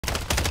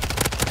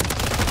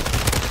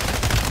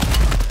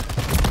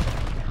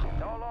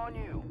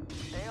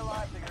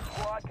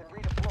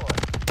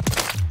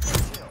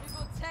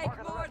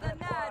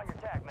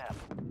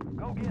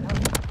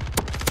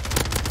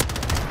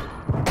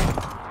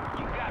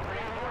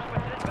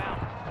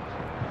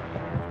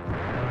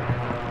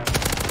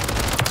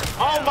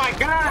Oh my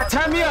God,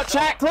 turn me up,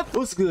 chat.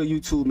 What's good,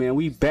 YouTube, man?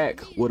 We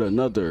back with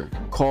another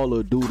Call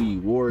of Duty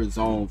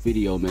Warzone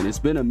video, man. It's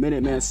been a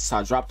minute, man, since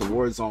I dropped the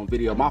Warzone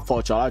video. My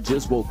fault, y'all. I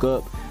just woke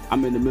up.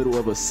 I'm in the middle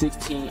of a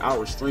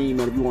 16-hour stream,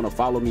 man. If you want to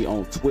follow me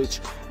on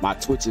Twitch, my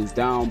Twitch is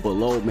down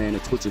below, man. The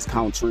Twitch is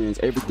Count Trends.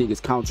 Everything is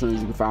Count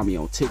Trends. You can find me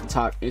on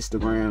TikTok,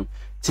 Instagram,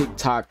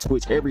 TikTok,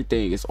 Twitch,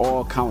 everything. It's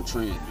all Count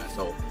Trends, man.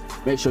 So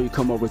make sure you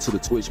come over to the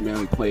Twitch, man.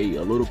 We play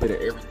a little bit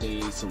of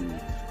everything,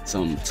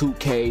 some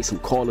 2K, some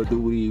Call of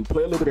Duty. We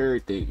play a little bit of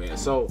everything, man.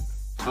 So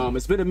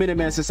it's been a minute,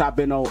 man, since I've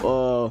been on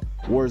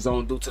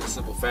Warzone, due to the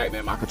simple fact,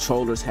 man, my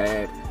controllers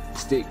had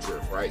stick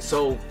drift, right?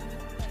 So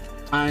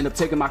I ended up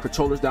taking my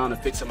controllers down and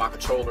fixing my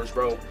controllers,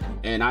 bro,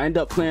 and I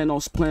ended up playing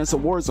some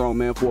Warzone,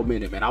 man, for a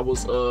minute, man. I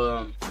was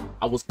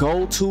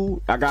gold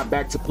 2. I got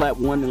back to plat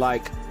 1 in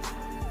like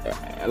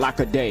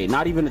a day.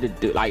 Not even a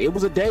day. Like, it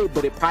was a day,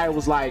 but it probably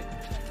was like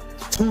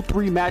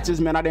 2-3 matches,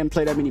 man. I didn't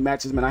play that many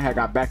matches, man. I had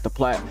got back to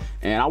plat,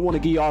 and I want to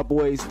give y'all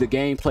boys the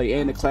gameplay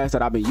and the class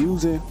that I've been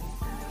using.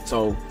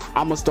 So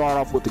I'm gonna start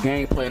off with the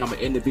gameplay, and I'm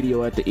gonna end the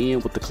video at the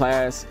end with the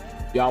class.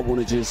 Y'all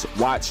want to just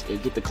watch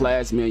and get the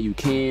class, man, you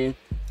can.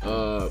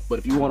 But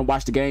if you want to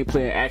watch the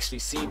gameplay and actually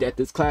see that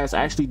this class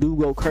actually do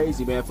go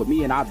crazy, man, for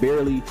me, and I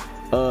barely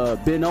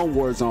been on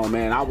Warzone,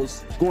 man, I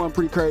was going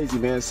pretty crazy,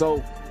 man.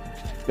 So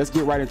let's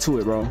get right into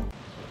it, bro.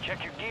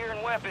 Check your gear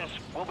and weapons.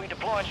 We'll be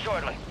deploying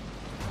shortly.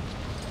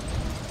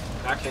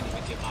 I can't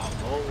even get my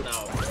load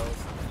out, bro.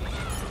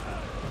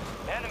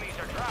 Enemies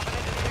are dropping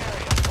into the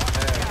area. Watch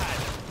the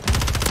skies.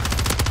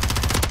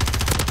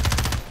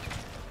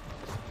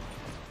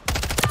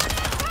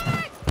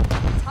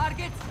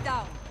 Targets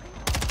down.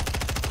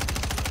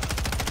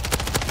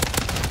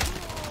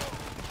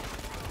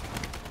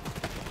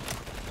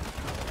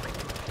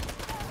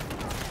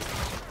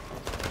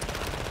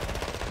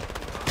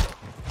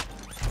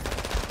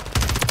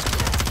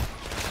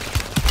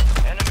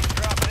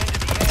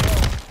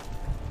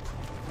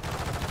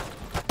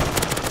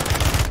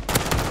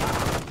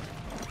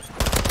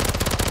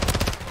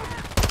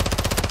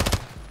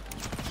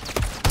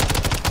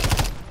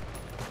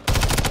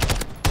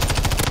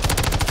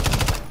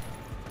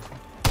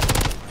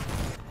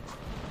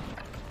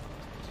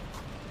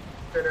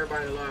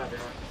 Everybody alive,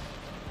 y'all.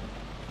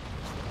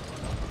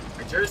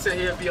 Like Jerry said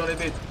he'll be on it.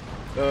 He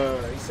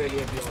said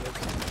he'll be on it.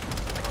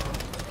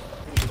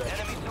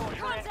 Enemy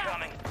soldier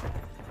incoming.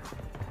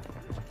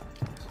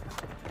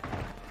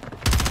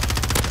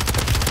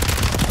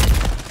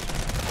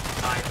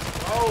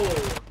 Oh!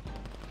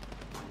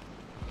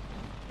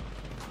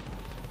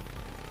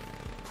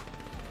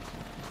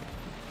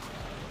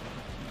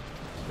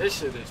 This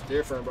shit is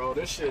different, bro.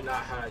 This shit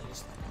not how it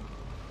used to.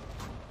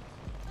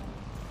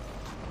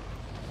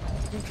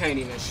 You can't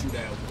even shoot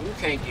at. You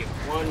can't get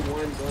one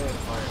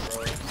gunfight,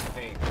 bro. You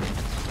can't.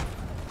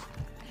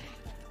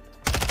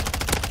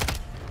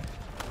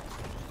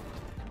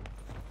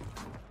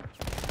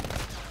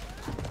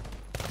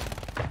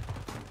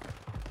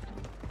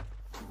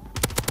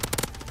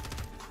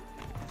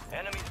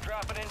 Enemies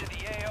dropping into the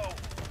AO.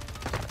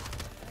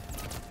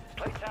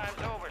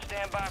 Playtime's over.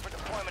 Stand by for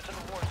deployment to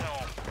the war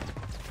zone.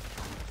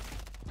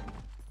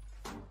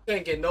 You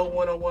can't get no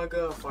one-on-one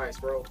gunfights,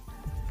 bro.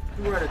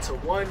 You run into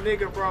one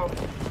nigga, bro.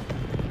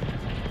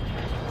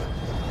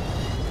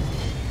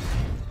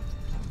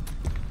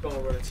 Gonna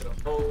run into the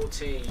whole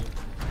team.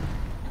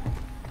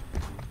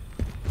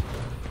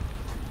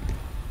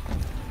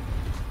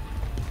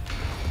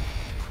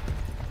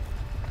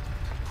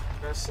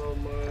 That's so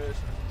much.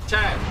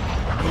 Chat.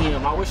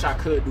 Damn, I wish I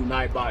could do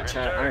Nightbot,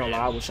 chat. I ain't gonna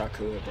lie, I wish I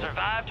could, bro.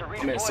 Survive to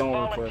redeploy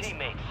fallen request.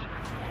 teammates.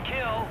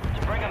 Kill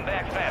to bring them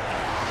back faster.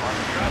 Mark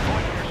the drop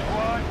point of your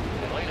squad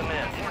and lead them in.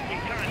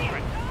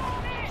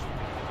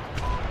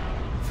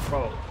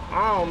 Bro,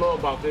 I don't know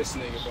about this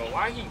nigga, bro.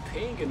 Why he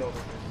pinging over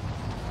here?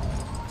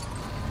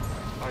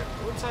 Like,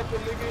 what type of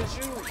nigga is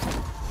you?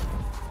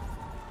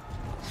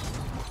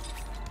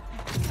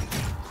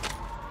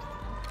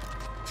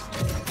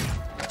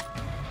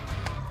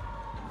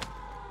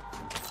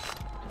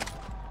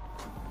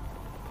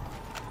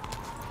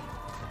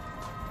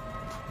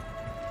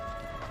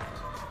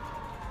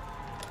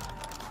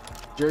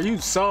 Jerry, you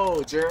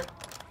sold, Jerry.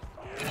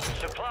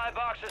 Supply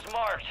box is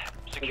marked.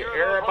 Secure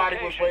Everybody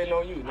was waiting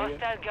on you, nigga.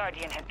 Hostile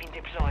Guardian has been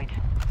deployed.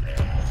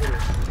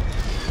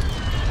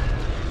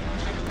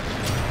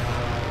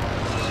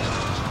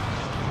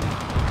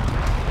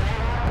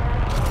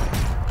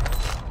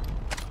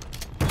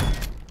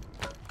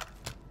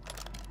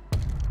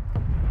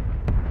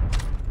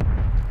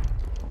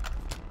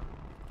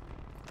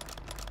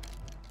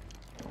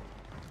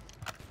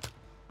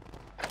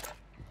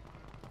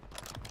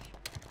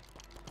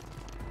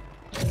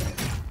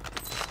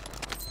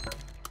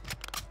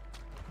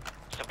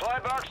 Supply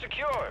box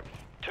secured.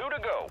 2 to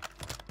go.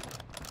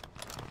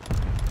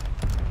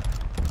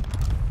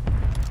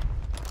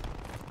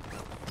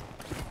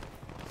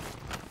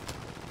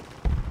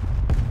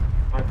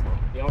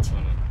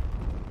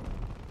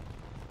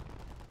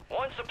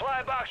 One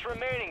supply box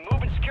remaining.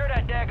 Move and secure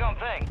that daggone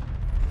thing.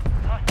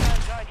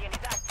 Hostile Guardian is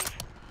active.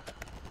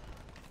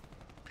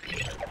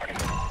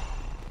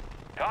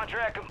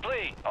 Contract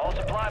complete. All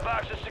supply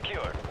boxes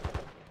secured.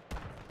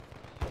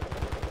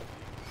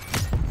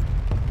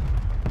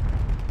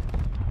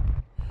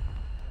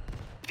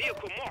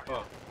 Vehicle marked.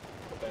 Oh,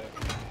 okay.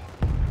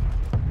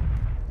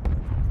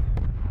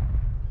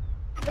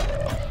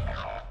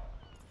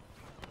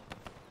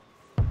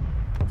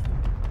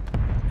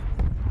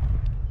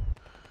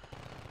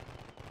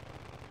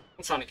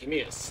 I'm trying to give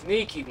me a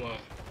sneaky one.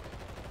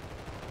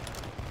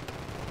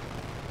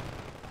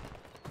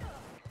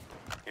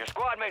 Your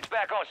squad mate's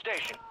back on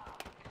station.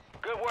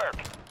 Good work.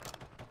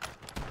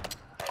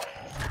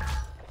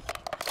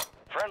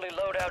 Friendly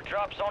loadout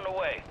drops on the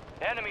way.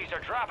 Enemies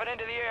are dropping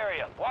into the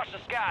area. Watch the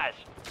skies.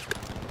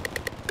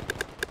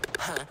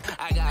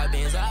 I got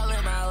bins all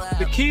in my lap.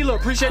 Tequila,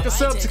 appreciate the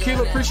sub.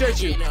 Tequila,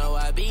 appreciate you. You know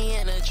I be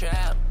in a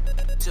trap.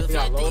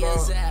 250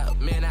 is out.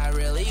 Man, I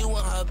really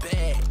want her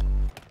back.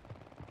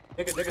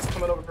 Niggas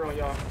coming over here on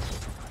y'all.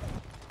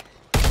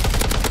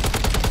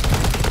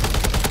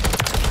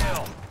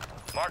 Kill.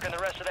 Marking the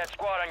rest of that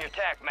squad on your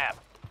TAC map.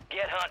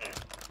 Get hunting.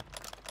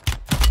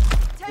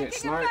 Taking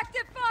snipe.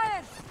 effective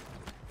fire.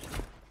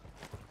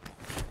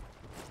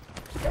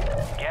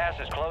 Gas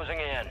is closing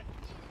in.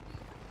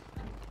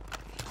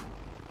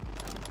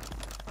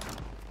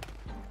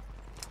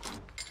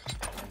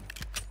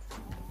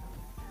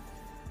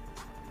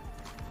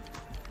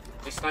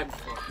 They sniped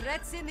before.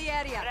 Threats in the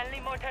area. Friendly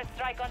mortar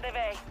strike on the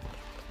way.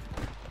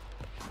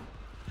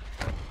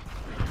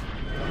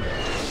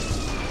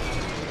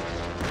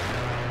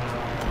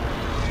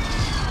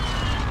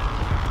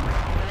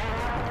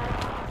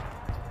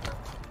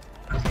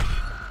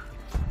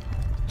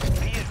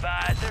 Be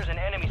advised, there's an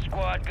enemy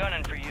squad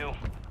gunning for you.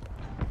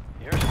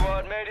 Your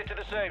squad made it to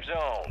the safe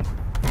zone.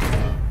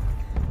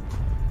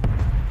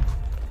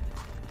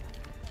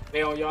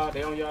 They on y'all,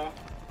 they on y'all.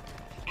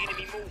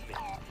 Enemy movement.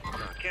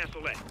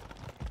 Cancel that.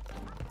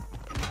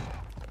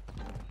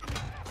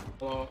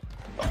 Hold on.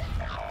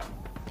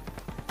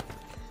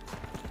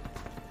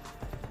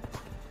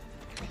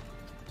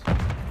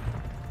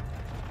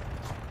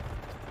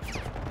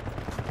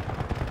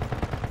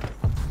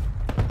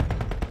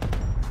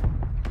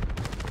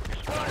 Your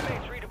squad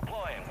mate's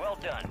redeploying. Well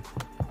done.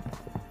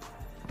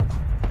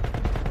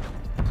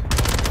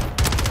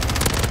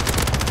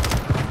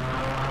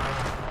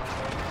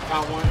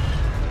 Got one.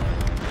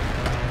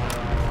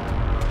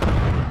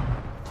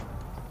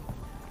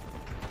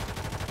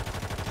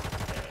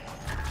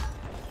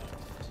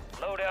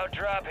 Loadout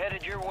drop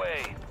headed your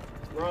way.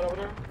 Run over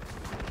there.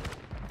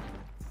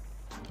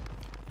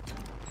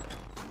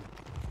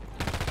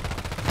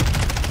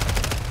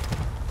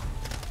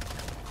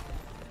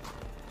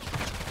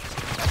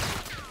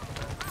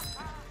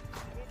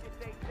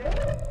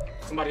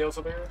 Somebody else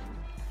over here?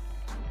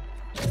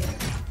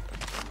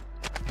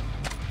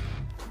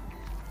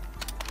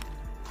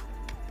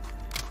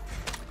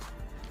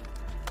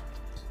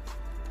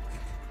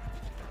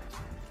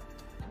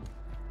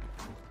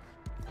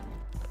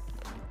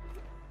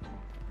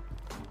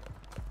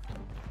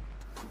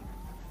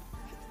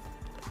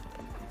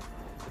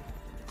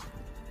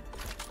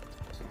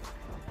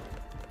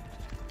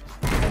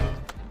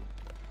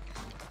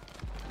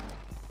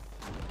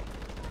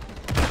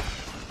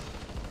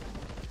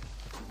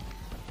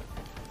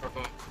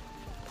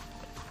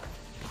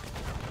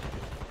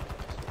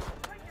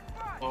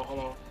 Oh, hold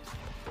on.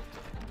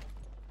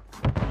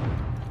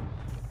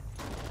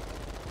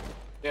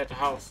 They're at the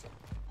house.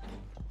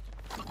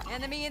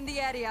 Enemy in the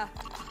area.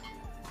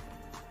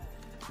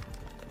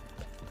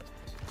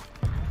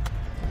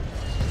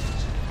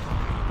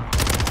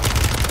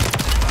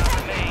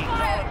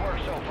 Solid work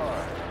so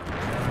far.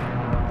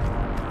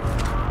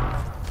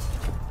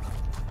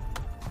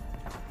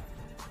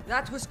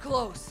 That was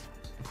close.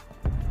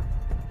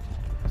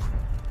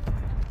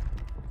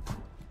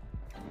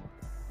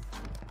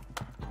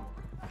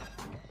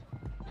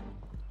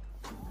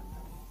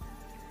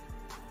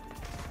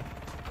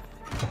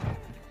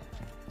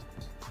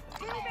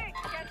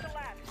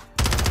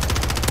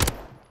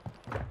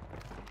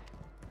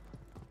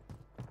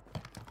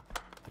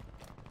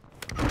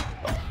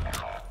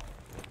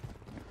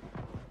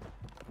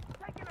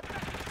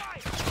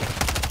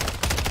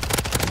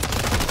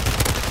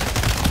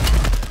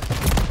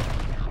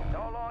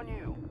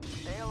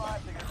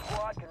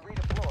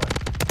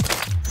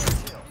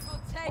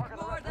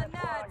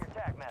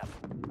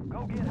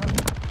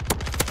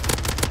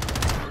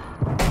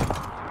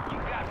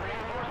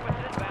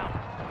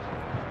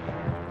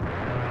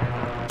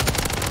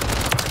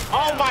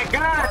 Oh my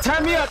God!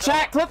 Turn me up,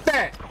 chat. Clip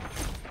that.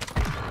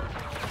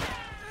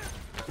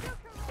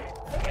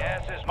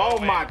 Oh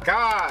my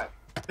God!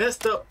 This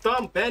the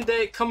thumb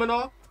band-aid coming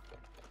off.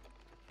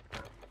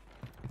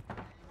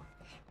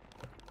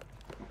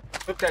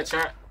 Clip that,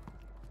 chat.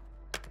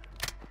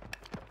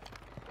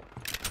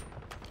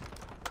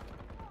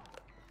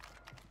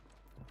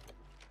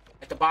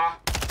 At the bar.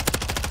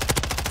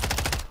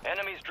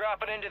 Enemies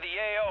dropping into the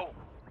AO.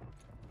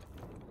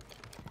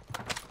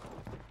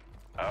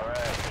 All right,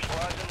 your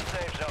squad's in the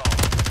safe zone.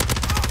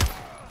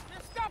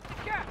 Just stop the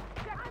cat.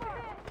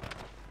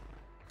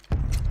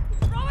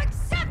 Throwing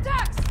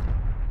Semtex.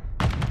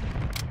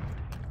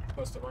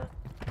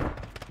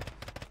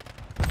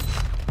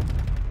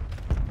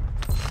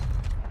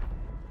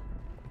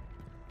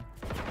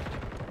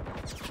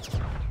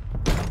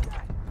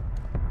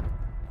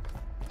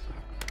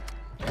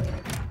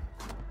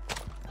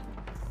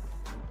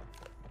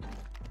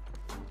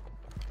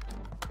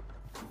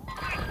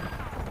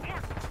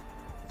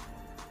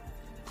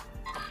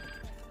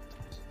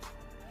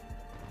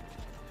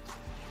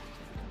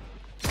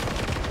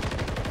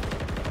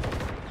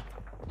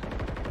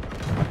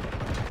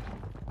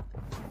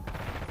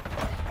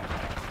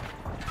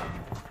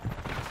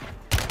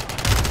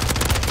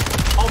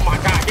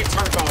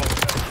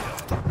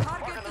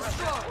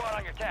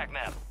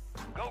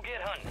 Go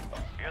get hunting.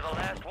 You're the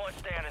last one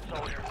standing,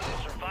 soldier.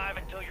 Survive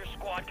until your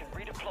squad can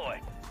redeploy.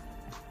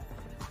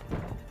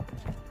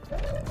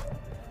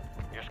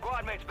 Your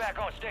squad mate's back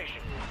on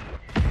station.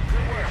 Good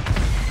work.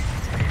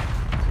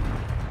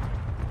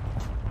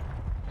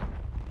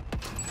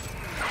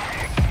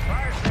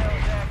 Fire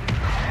sales active.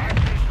 Fire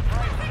station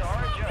prices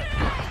are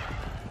adjusted.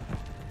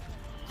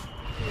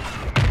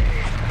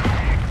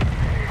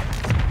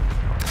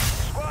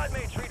 Squad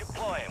mates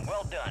redeploying.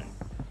 Well done.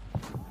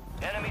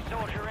 Enemy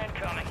soldier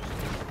incoming.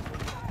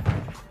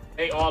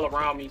 They all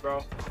around me,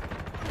 bro.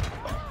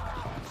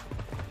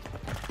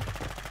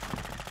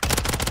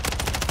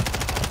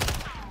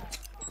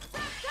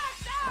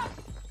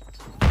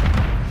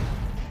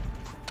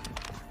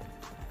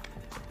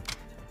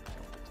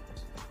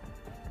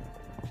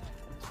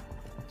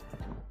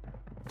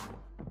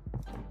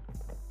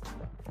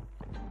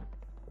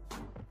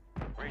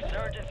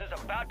 Resurgence is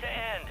about to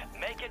end.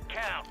 Make it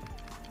count.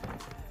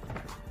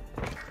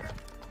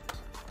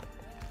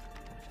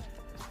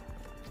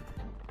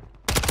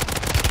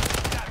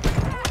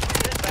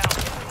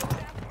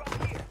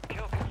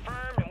 Kill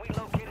confirmed, and we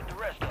located the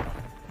rest of them.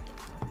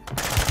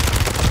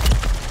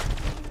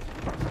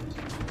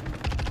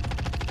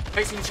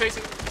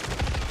 Chasing.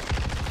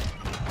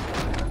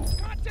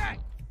 Contact!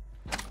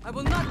 I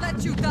will not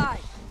let you die.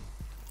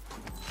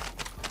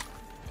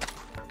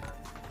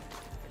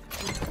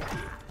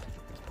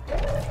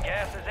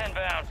 Gas is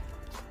inbound.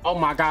 Oh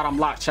my god, I'm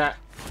locked, chat.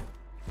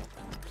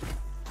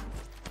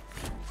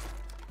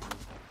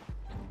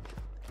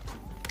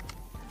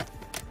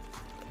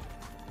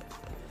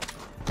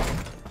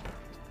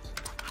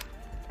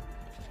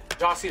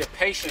 Y'all see the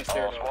patience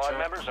there, All though, squad chat.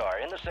 members are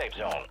in the safe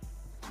zone.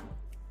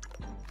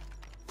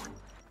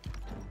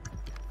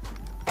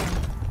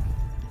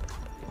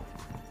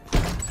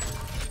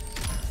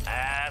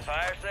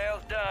 Fire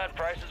sales done.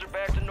 Prices are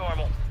back to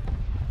normal.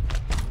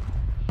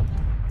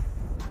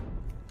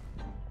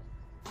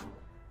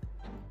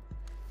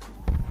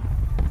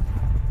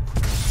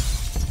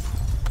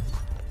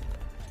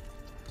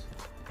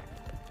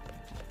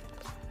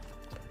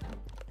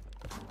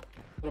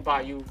 I'm gonna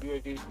buy you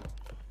UAV.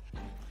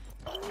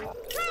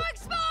 Throwing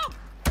smoke!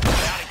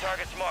 Bounty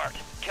targets marked.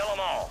 Kill them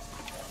all.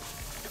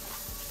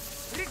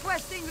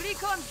 Requesting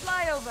recon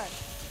flyover.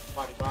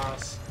 Body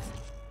boss.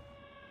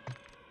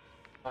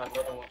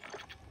 Another one.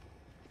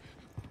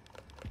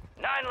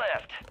 9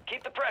 left.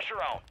 Keep the pressure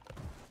on.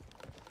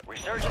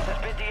 Resurgence has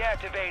been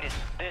deactivated.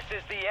 This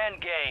is the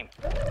end game.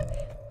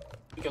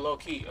 You can low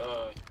key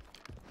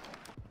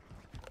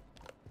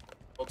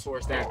go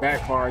towards that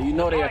back car. You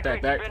know they at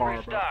that back car,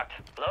 bro.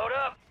 Load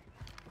up.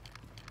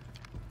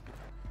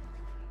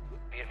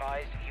 Be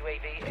advised,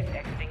 UAV is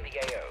exiting the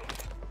AO.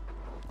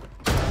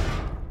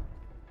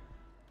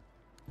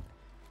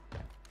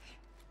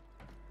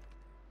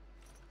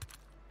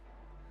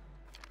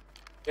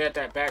 They at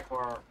that back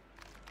car.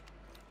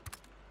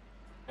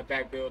 That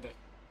back building.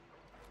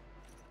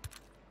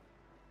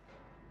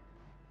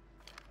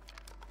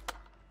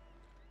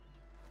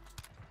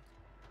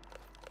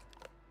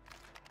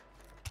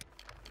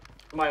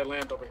 Somebody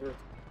land over here.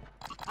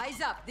 Eyes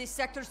up, this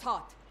sector's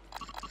hot.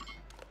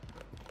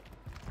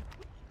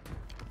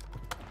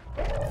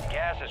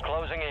 Gas is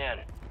closing in.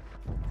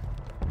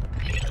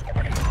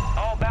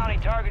 All bounty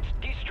targets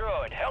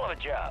destroyed. Hell of a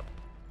job.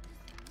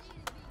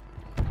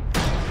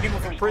 People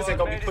from prison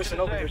gonna be pushing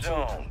over here too.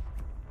 Zone.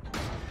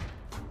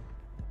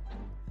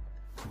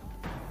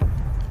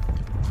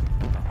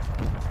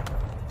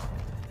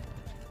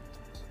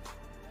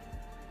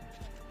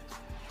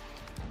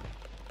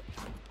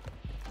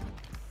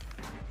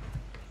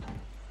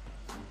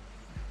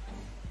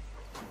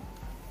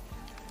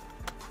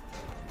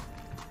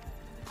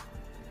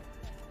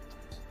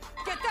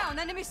 Get down,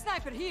 enemy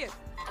sniper here.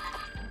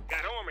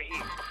 Got armor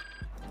here.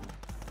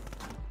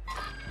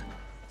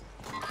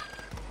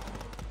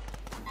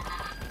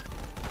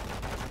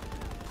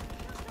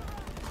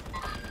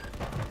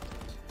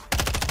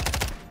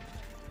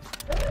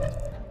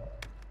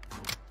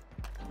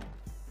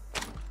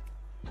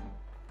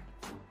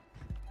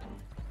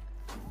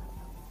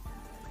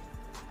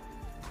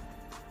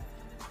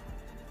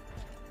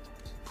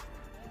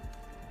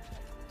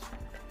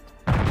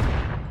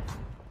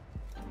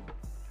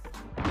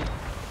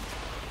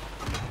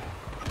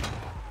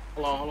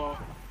 Hold on.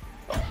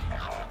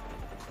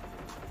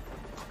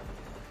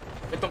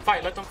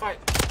 Let them fight.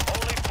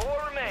 Only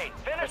 4 remain.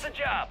 Finish the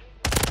job.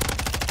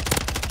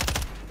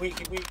 Weak.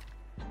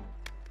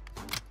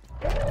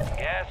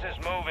 Gas is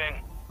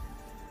moving.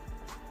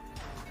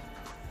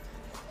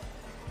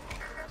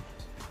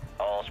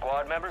 All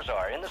squad members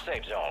are in the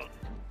safe zone.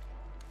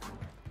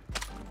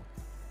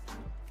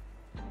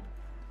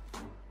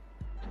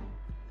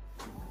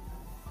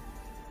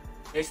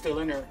 They still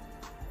in there.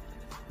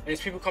 There's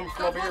people coming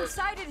from Got over here.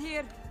 one-sided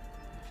here.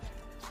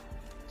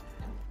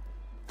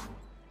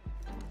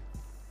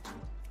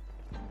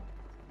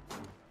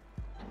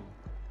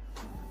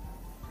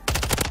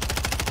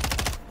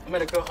 I'm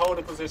in a good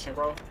holding position,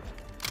 bro.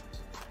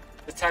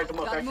 Just tagged them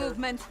up Got back here.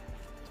 movement.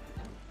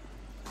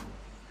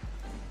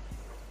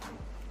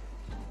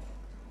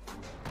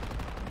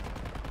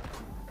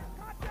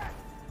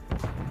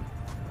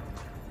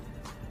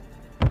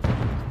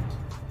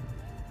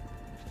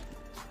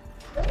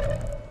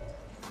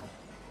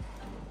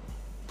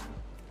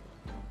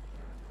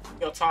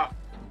 top.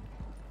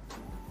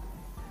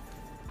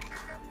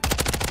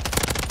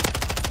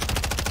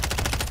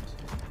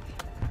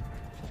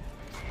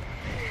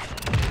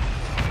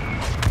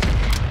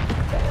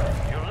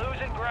 You're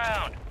losing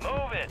ground.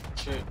 Move it.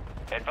 Shit.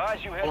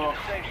 Advise you head to the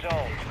safe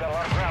zone. You've got a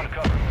lot of ground to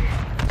cover.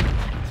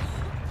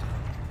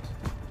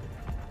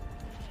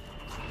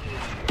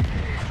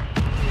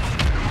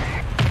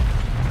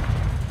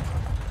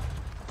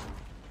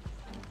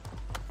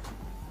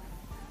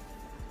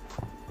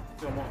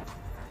 Come on.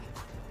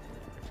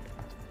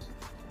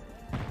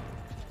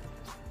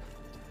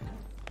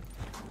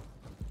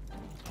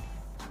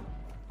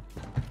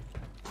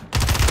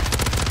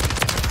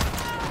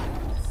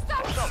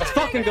 Let's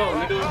fucking go,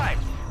 nigga. Right.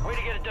 Way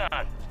to get it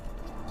done.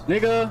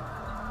 Nigga,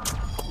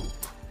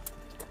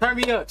 turn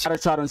me up. I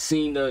done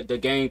seen the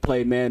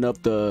gameplay, man,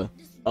 of the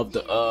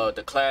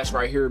class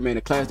right here, man.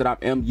 The class that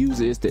I'm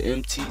using is the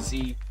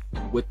MTZ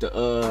with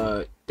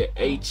the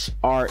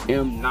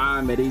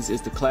HRM9. That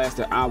is the class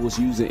that I was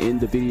using in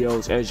the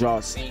videos, as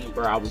y'all seen,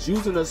 bro. I was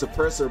using a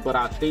suppressor, but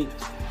I think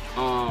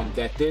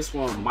that this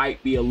one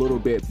might be a little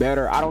bit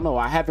better. I don't know.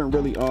 I haven't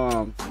really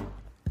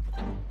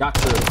got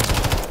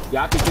to.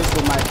 Yeah, I think this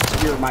one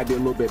might be a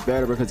little bit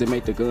better because it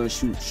made the gun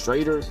shoot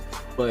straighter.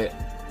 But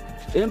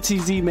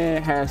MTZ,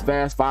 man, has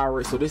fast fire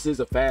rate, so this is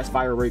a fast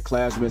fire rate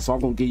class, man. So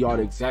I'm gonna give y'all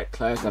the exact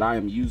class that I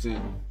am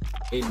using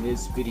in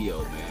this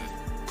video, man.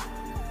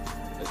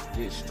 Let's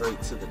get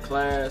straight to the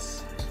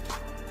class.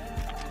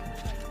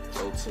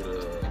 Go to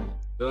the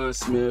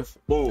gunsmith.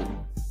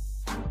 Boom.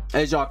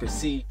 As y'all can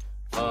see,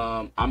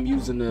 I'm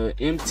using the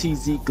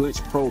MTZ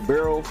Glitch Pro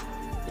barrel,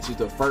 which is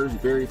the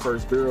very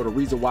first barrel. The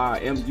reason why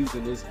I am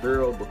using this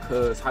barrel,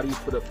 because how do you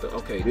put up the,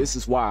 okay, this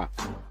is why.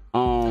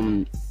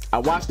 I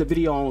watched the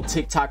video on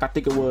TikTok. I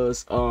think it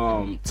was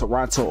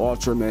Toronto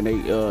Ultra, man. They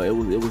it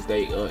was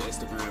their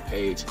Instagram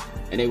page,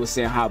 and they was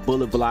saying how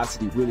bullet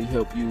velocity really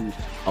help you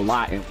a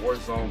lot in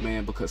Warzone,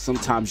 man, because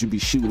sometimes you be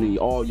shooting and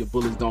all your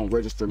bullets don't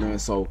register, man.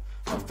 So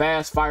a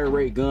fast fire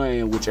rate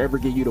gun, whichever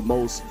give you the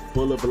most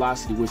bullet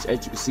velocity, which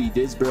as you can see,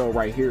 this barrel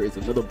right here is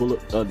another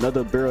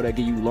barrel that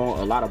give you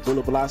a lot of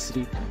bullet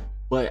velocity.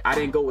 But I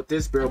didn't go with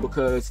this barrel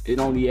because it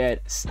only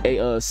had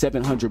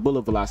 700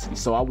 bullet velocity.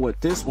 So I went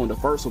this one, the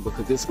first one,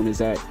 because this one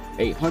is at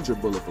 800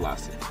 bullet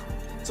velocity.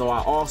 So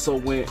I also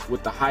went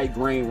with the high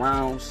grain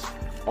rounds.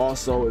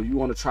 Also, if you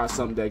want to try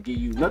something that give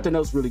you, nothing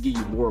else really give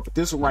you more, but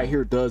this one right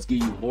here does give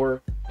you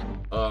more.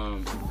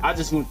 I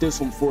just went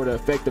this one for the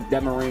effective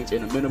damage range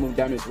and the minimum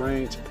damage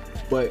range.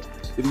 But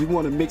if you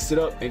want to mix it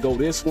up and go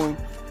this one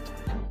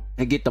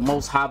and get the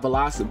most high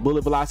velocity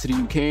bullet velocity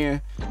you can,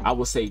 I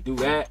would say do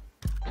that.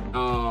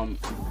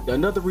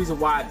 Another reason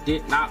why I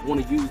did not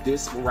want to use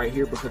this one right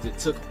here, because it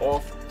took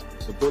off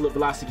the bullet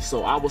velocity.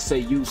 So I would say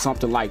use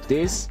something like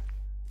this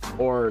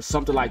or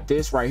something like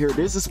this right here.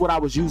 This is what I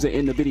was using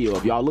in the video.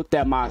 If y'all looked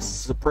at my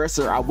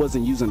suppressor, I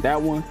wasn't using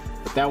that one,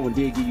 but that one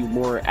did give you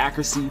more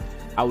accuracy.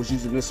 I was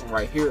using this one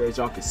right here. As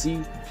y'all can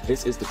see,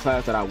 this is the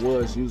class that I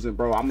was using,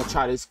 bro. I'm gonna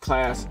try this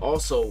class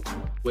also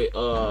with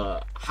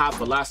high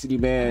velocity,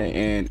 man,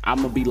 and I'm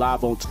gonna be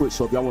live on Twitch.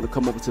 So if y'all want to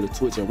come over to the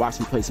Twitch and watch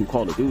me play some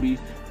Call of Duty,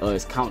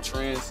 it's Count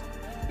Trends.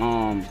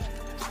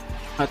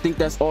 I think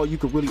that's all you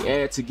can really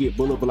add to get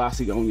bullet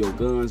velocity on your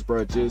guns,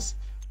 bro. Just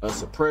a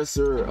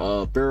suppressor,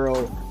 a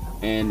barrel,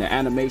 and the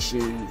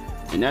animation,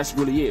 and that's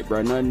really it,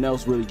 bro. Nothing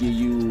else really give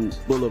you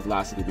bullet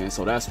velocity, man.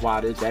 So that's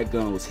why that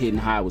gun was hitting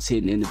high, was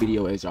hitting in the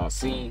video, as y'all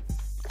seen.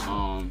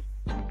 And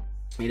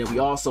then we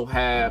also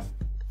have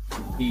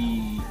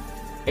the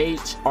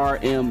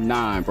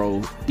HRM9,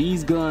 bro.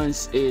 These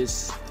guns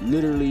is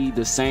literally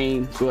the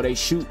same, bro. They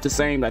shoot the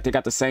same, like they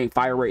got the same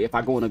fire rate. If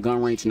I go in a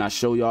gun range and I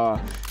show y'all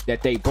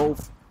that they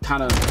both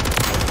kind of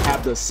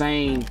have the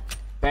same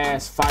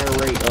fast fire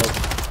rate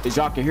of, as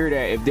y'all can hear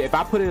that, if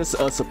I put in a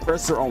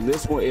suppressor on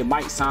this one, it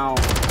might sound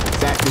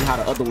exactly how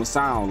the other one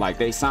sound. Like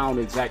they sound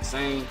the exact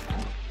same.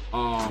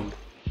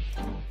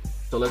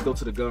 So let's go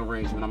to the gun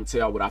range, and I'm gonna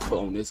tell y'all what I put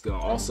on this gun.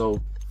 Also,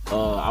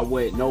 I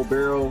went no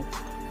barrel,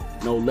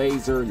 no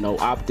laser, no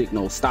optic,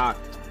 no stock,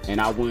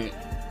 and I went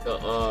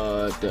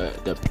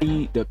the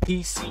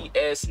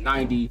PCS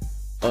 90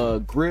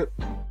 grip.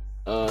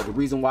 The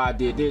reason why I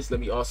did this,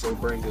 let me also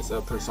bring this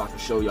up here so I can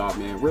show y'all,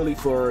 man. Really,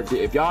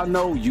 if y'all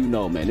know, you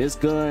know, man. This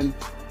gun,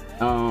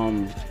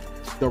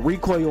 the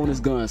recoil on this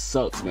gun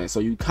sucks, man.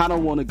 So you kind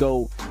of want to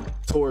go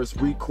towards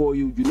recoil.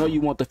 You know, you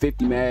want the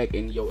 50 mag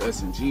in your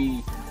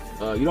SMG.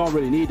 You don't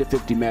really need the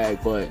 50 mag,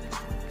 but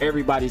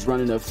everybody's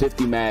running a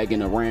 50 mag in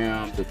the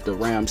Ram, the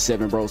Ram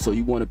 7, bro. So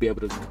you want to be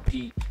able to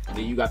compete.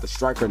 Then you got the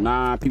Striker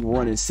 9, people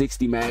running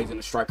 60 mags in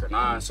the Striker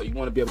 9. So you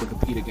want to be able to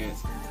compete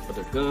against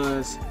other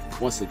guns.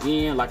 Once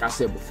again, like I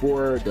said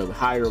before, the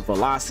higher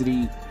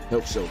velocity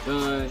helps your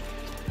gun.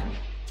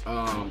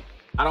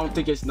 I don't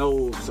think it's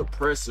no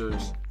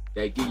suppressors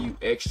that give you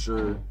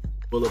extra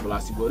bullet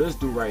velocity. Well, this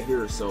dude right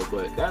here, so,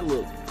 but that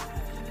look,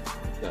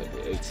 that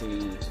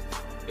 18.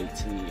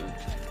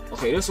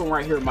 Okay, this one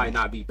right here might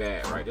not be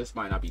bad, right? This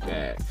might not be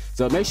bad.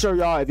 So make sure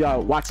y'all, if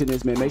y'all watching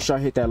this, man, make sure I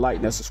hit that like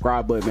and that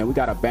subscribe button, man. We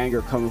got a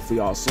banger coming for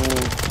y'all soon.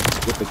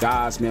 with the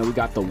guys, man. We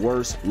got the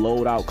worst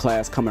loadout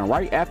class coming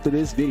right after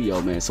this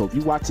video, man. So if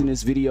you're watching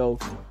this video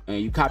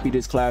and you copy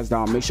this class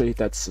down, make sure you hit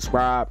that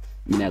subscribe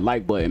and that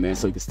like button, man,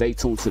 so you can stay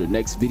tuned to the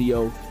next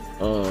video.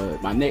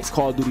 My next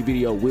Call of Duty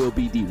video will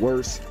be the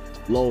worst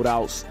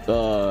loadouts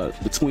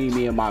between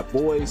me and my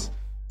boys,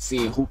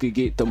 seeing who could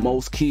get the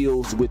most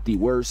kills with the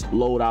worst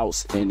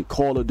loadouts in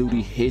Call of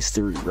Duty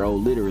history, bro.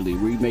 Literally,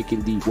 we're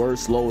making the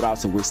worst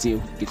loadouts and we're seeing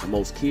who can get the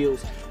most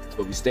kills.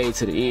 But we stay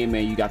to the end,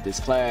 man. You got this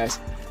class.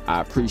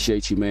 I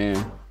appreciate you,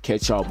 man.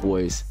 Catch y'all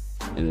boys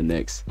in the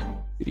next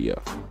video.